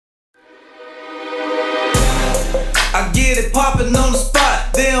popping on the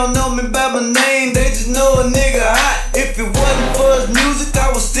spot. They don't know me by my name, they just know a nigga hot. If it wasn't for his music,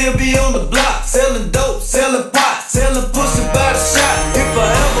 I would still be on the block, selling dope, selling pot, selling pussy by the shot. If I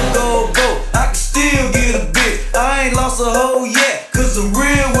ever go broke, I can still get a bitch. I ain't lost a hoe yet, cause I'm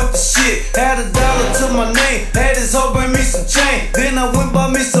real with the shit. Had $1 to my name, had this hoe bring me some change. Then I went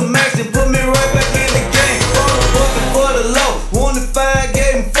bought me some Max and put me right back in the game. Bought a bucket for the low, wanted 5,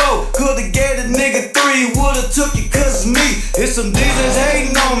 gave him 4. Coulda gave the nigga 3, woulda took it cause it's me. It's some DJs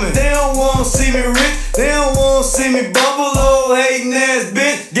hating on me, they don't wanna see me rich, they don't wanna see me bubble. Old hating ass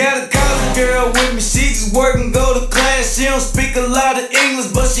bitch, got a college girl with me, she just work and go to class. She don't speak a lot of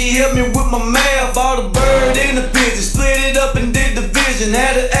English, but she helped me with my math. Bought a bird and a pigeon, split it up and did division.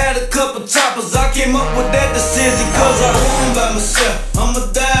 Had to add a couple choppers, I came up with that decision. Cause I won by myself,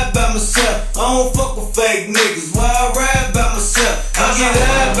 I'ma die by myself. I don't fuck with fake niggas, why I ride by myself. I get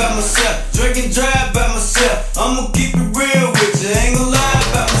high by myself, drink and drive by myself. I'ma keep it real with you, ain't gonna lie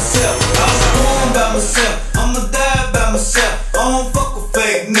by myself. I was born by myself, I'ma die by myself. I don't fuck with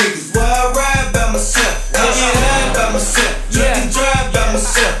fake niggas, why I ride by myself. I get high by myself, drink and drive by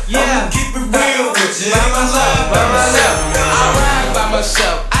myself. I'ma keep it real with you, ain't gonna lie by myself. I ride by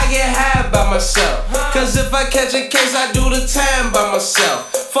myself, I get high by myself. Cause if I catch a case, I do the time by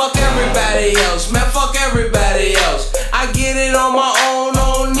myself. Fuck everybody else, man, fuck everybody else. I get it on my own,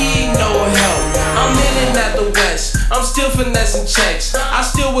 don't need no help. I'm in and out the west, I'm still finessing checks. I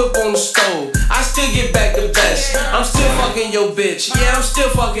still whip on the stove, I still get back the best. I'm still fucking your bitch, yeah, I'm still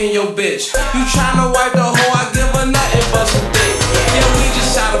fucking your bitch. You tryna wipe the hoe, I give her nothing but some dick. Yeah, we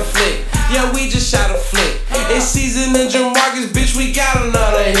just shot a flick, yeah, we just shot a flick. It's season in Jamarcus, bitch, we got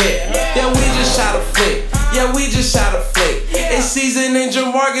another hit. Yeah, we just shot a flick, yeah, we just shot a flick. It's season in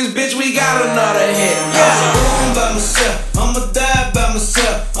Jamarcus, bitch, we got another hit. I'm born by myself, I'ma die by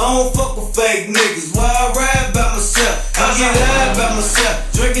myself. I don't fuck with fake niggas, why I ride by myself. I get high by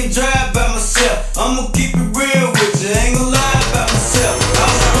myself, drink and drive by myself. I'ma keep it real with you, ain't gonna lie by myself. I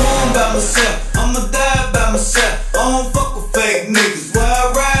was born by myself, I'ma die by myself. I don't fuck with fake niggas, why I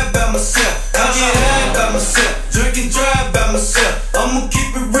ride by myself. I get high by myself, drink and drive by myself. I'ma keep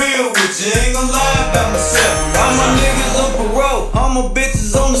it real with you, ain't gonna lie by myself. All my niggas on parole, all my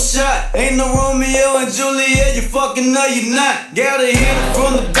bitches on the shot. Ain't no Romeo and Juliet, you fucking know you not. Gotta hit it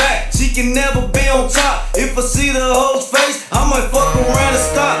from the back, she can never be on top. If I see the hoe's face, I might fuck around and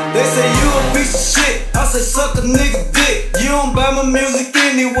stop. They say you a piece of shit, I say suck a nigga dick. You don't buy my music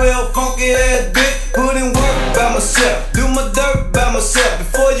anyway, oh funky ass bitch. Put in work by myself, do my dirt by myself.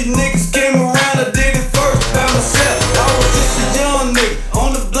 Before you niggas came around, I did it first by myself. I was just a young nigga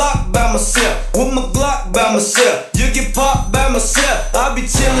on the block by myself, with my Glock by myself. You get popped by myself, I be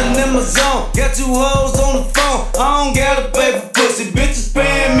chillin' in my zone. Got 2 hoes on the phone, I don't gotta pay for pussy, bitches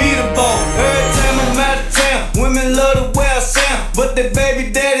paying me the bone. Every time I'm out of town, women love the way I sound, but their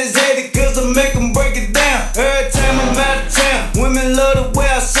baby daddies hate it cause I make them break it down. Every time I'm out of town, women love the way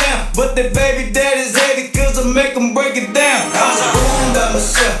I sound, but their baby daddies